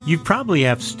You probably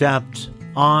have stepped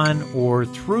on or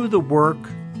through the work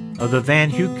of the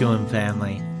Van Huculum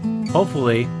family.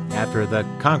 Hopefully, after the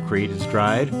concrete is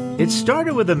dried. It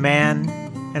started with a man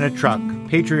and a truck,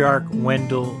 Patriarch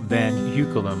Wendell Van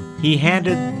Huculum. He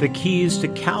handed the keys to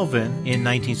Calvin in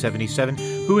 1977,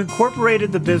 who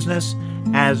incorporated the business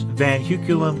as Van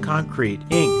Huculum Concrete,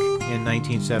 Inc. in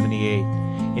 1978.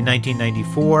 In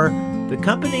 1994, the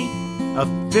company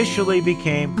officially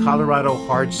became Colorado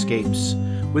Hardscapes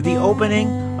with the opening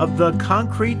of the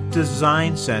Concrete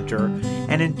Design Center,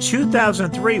 and in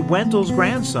 2003, Wendell's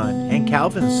grandson and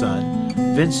Calvin's son,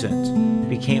 Vincent,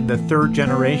 became the third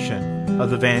generation of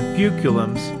the Van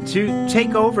Huculums to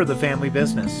take over the family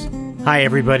business. Hi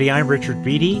everybody, I'm Richard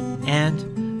Beattie,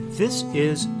 and this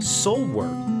is Soul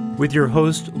Work with your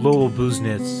host, Lowell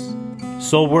Busenitz.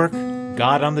 Soul Work,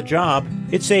 God on the Job.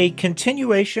 It's a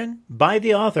continuation by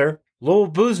the author.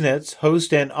 Lowell Busenitz,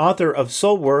 host and author of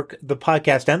Soul Work, the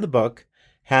podcast and the book,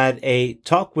 had a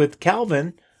talk with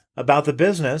Calvin about the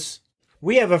business.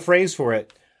 We have a phrase for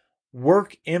it,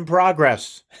 work in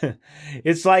progress.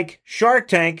 It's like Shark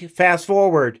Tank, fast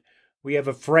forward. We have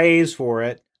a phrase for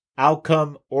it,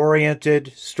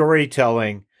 outcome-oriented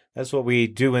storytelling. That's what we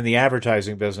do in the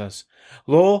advertising business.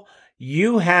 Lowell,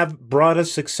 you have brought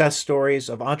us success stories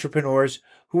of entrepreneurs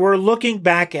who are looking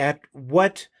back at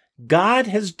what God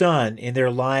has done in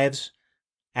their lives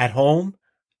at home,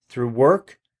 through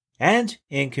work, and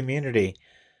in community.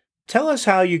 Tell us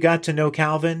how you got to know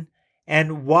Calvin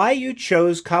and why you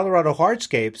chose Colorado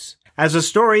Hardscapes as a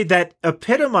story that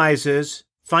epitomizes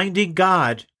finding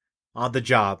God on the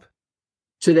job.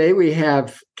 Today we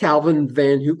have Calvin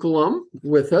Van Huculum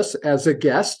with us as a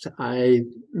guest. I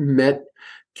met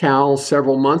Cal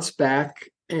several months back,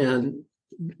 and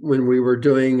when we were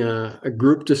doing a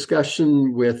group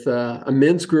discussion with a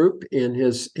men's group in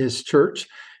his church,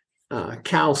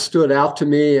 Cal stood out to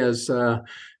me as an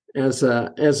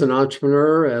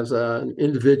entrepreneur, as an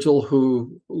individual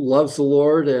who loves the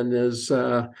Lord and is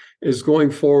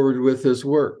going forward with his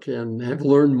work, and have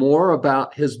learned more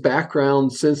about his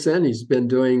background since then. He's been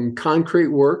doing concrete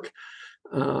work,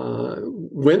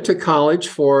 went to college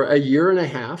for a year and a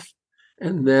half,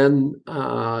 and then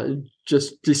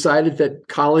just decided that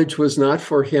college was not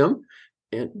for him,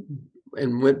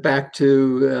 and went back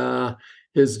to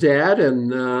his dad,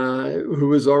 and who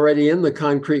was already in the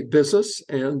concrete business,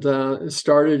 and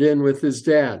started in with his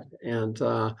dad, and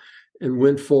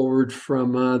went forward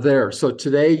from there. So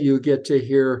today you get to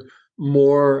hear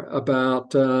more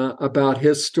about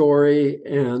his story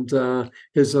and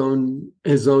his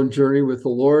own journey with the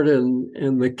Lord,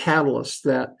 and the catalyst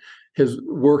that his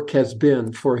work has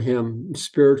been for him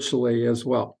spiritually as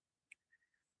well.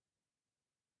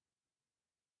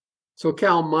 So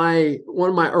Cal, one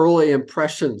of my early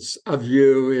impressions of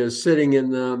you is sitting in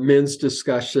the men's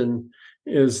discussion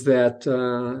is that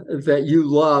you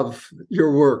love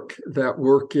your work. That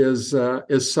work is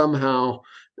somehow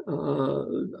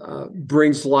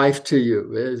brings life to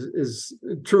you. Is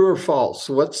true or false?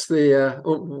 What's the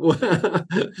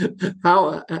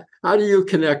how do you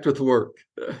connect with work?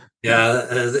 Yeah,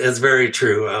 it's very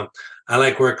true. I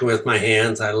like working with my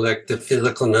hands. I like the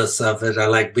physicalness of it. I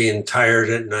like being tired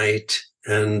at night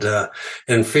and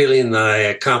feeling that I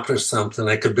accomplished something.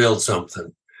 I could build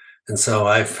something. And so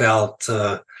I felt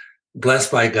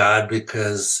blessed by God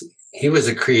because he was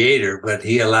a creator, but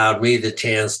he allowed me the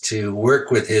chance to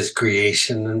work with his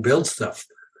creation and build stuff.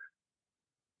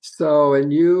 So,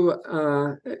 and you're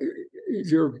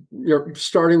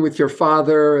starting with your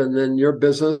father, and then your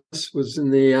business was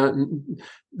in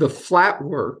the flat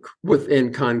work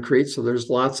within concrete. So there's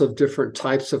lots of different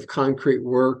types of concrete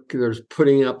work. There's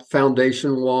putting up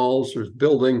foundation walls. There's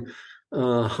building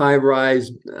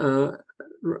high-rise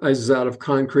rises out of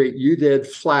concrete. You did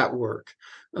flat work.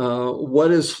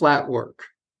 What is flat work?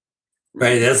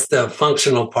 Right, that's the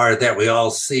functional part that we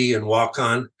all see and walk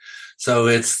on. So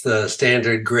it's the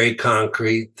standard gray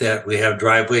concrete that we have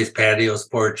driveways, patios,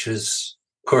 porches,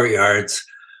 courtyards.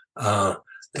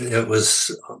 It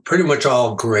was pretty much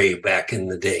all gray back in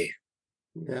the day.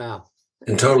 Yeah.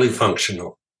 And totally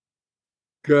functional.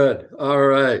 Good. All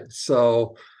right.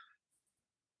 So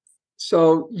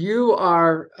you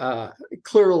are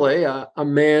clearly a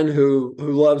man who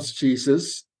loves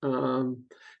Jesus. How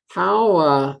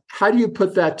do you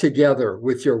put that together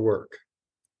with your work?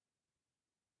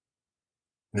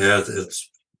 Yeah,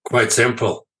 it's quite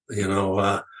simple.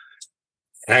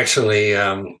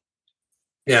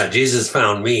 Jesus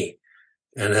found me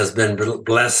and has been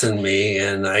blessing me.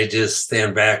 And I just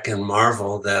stand back and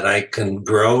marvel that I can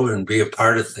grow and be a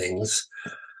part of things.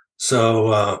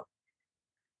 So,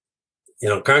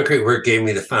 concrete work gave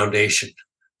me the foundation.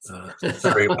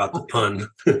 Sorry about the pun.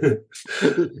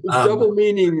 Double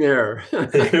meaning there.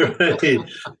 Right.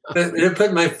 It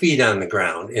put my feet on the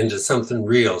ground into something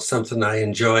real, something I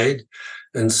enjoyed.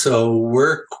 And so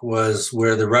work was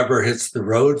where the rubber hits the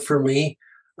road for me.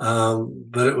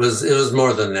 But it was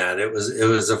more than that. It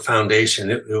was a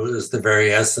foundation. It was the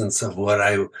very essence of what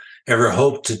I ever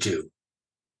hoped to do.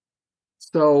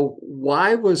 So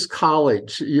why was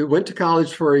college? You went to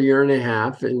college for a year and a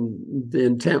half, and the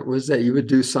intent was that you would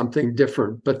do something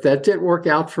different, but that didn't work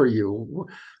out for you.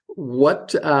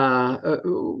 What?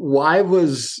 Why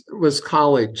was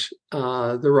college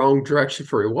the wrong direction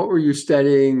for you? What were you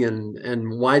studying,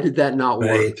 and why did that not work?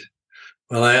 Right.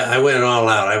 Well, I went all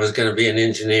out. I was going to be an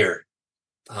engineer,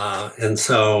 and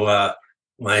so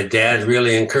my dad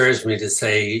really encouraged me to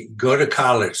say, "Go to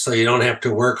college, so you don't have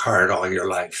to work hard all your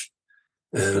life."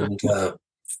 And,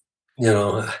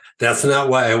 that's not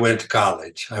why I went to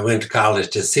college. I went to college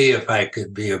to see if I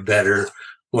could be a better,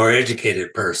 more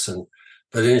educated person.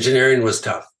 But engineering was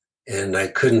tough, and I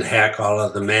couldn't hack all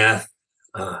of the math.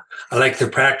 I like the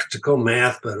practical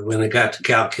math, but when it got to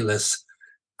calculus,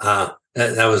 that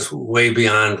was way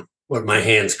beyond what my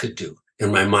hands could do,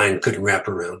 and my mind couldn't wrap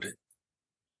around it.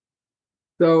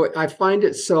 So I find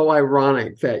it so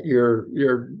ironic that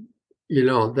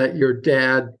that your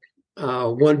dad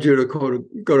wanted you to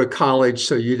go to college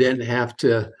so you didn't have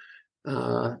to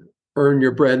earn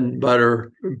your bread and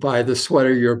butter by the sweat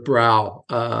of your brow,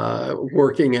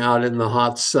 working out in the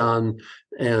hot sun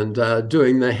and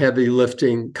doing the heavy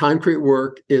lifting. Concrete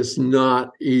work is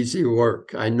not easy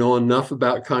work. I know enough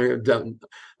about concrete, I've done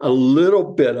a little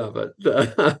bit of it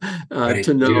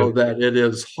to know that it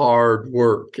is hard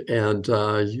work, and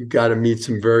you've got to meet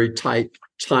some very tight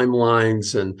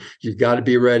timelines, and you've got to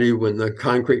be ready when the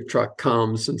concrete truck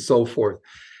comes and so forth.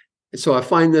 So I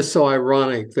find this so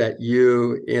ironic that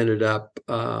you ended up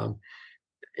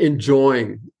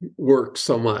enjoying work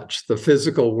so much, the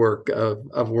physical work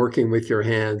of working with your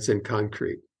hands in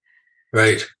concrete.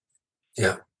 Right.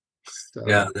 Yeah. So.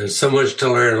 Yeah. There's so much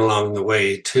to learn along the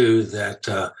way too, that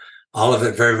all of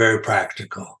it very, very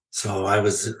practical. So I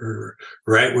was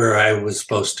right where I was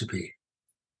supposed to be.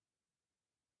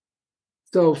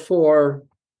 So for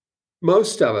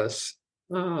most of us,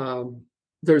 most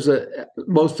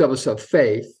of us of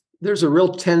faith, there's a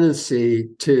real tendency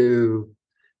to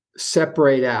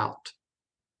separate out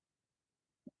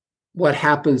what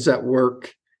happens at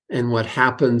work and what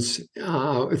happens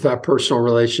with our personal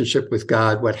relationship with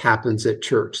God, what happens at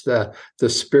church. The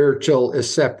spiritual is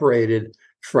separated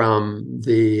from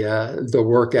the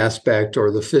work aspect or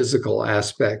the physical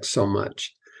aspect so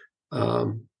much.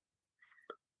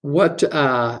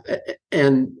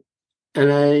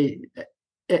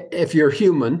 If you're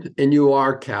human, and you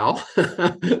are, Cal,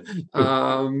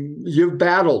 you've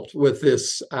battled with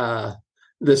this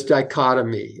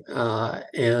dichotomy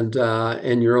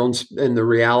and your own and the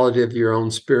reality of your own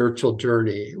spiritual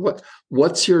journey.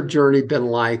 What's your journey been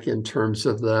like in terms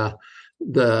of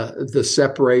the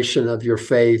separation of your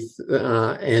faith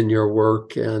and your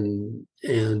work and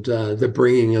the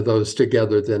bringing of those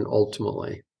together then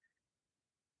ultimately?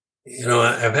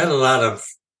 I've had a lot of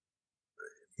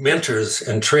mentors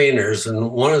and trainers, and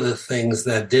one of the things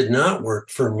that did not work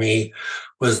for me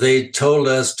was they told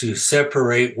us to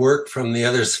separate work from the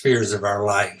other spheres of our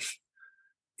life.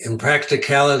 In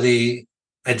practicality,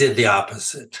 I did the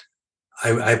opposite.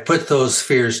 I put those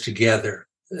spheres together,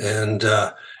 and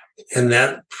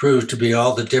that proved to be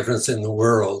all the difference in the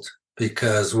world,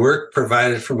 because work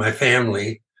provided for my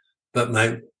family, but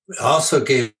also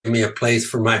gave me a place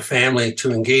for my family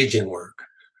to engage in work.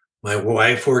 My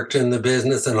wife worked in the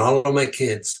business, and all of my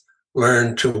kids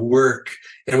learned to work,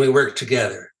 and we worked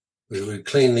together. We would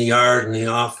clean the yard and the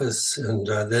office, and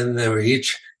then there were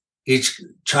each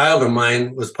child of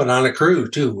mine was put on a crew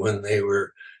too when they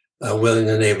were willing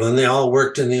and able, and they all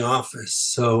worked in the office.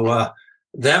 So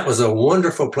that was a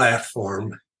wonderful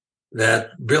platform that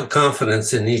built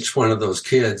confidence in each one of those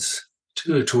kids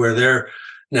to where they're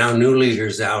now new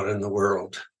leaders out in the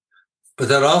world. But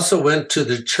that also went to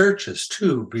the churches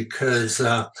too, because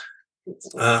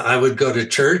I would go to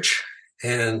church,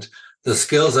 and the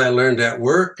skills I learned at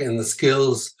work and the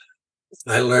skills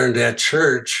I learned at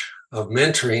church of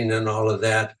mentoring and all of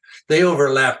that, they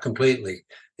overlap completely.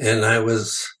 And I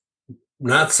was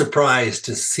not surprised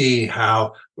to see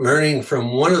how learning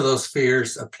from one of those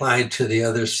spheres applied to the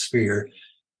other sphere.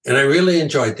 And I really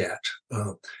enjoyed that.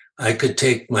 I could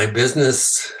take my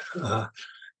business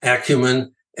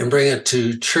acumen and bring it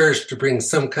to church to bring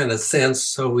some kind of sense,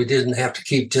 so we didn't have to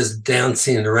keep just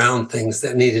dancing around things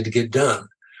that needed to get done.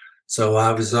 So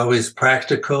I was always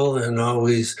practical and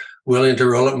always willing to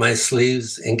roll up my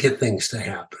sleeves and get things to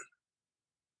happen.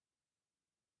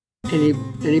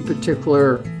 Any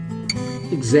particular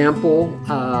example,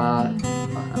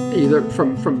 either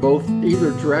from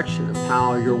either direction, of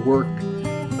how your work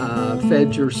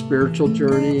fed your spiritual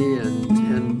journey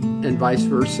and vice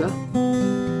versa?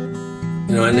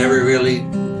 I never really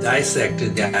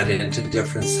dissected that into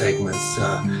different segments.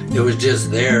 It was just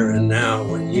there, and now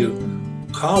when you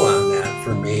call on that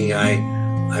for me, I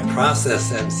process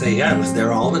that and say, yeah, it was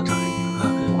there all the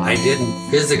time. I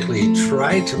didn't physically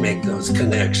try to make those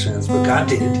connections, but God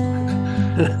did.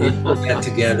 He put that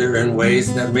together in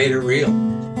ways that made it real.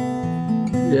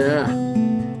 Yeah.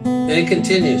 And it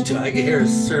continues to. I can hear a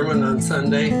sermon on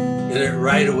Sunday, and it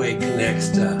right away connects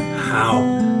to how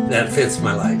that fits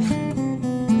my life.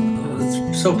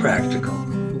 It's so practical.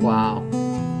 Wow.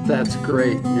 That's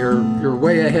great. You're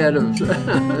way ahead of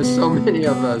so many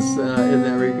of us in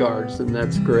that regards, and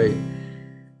that's great.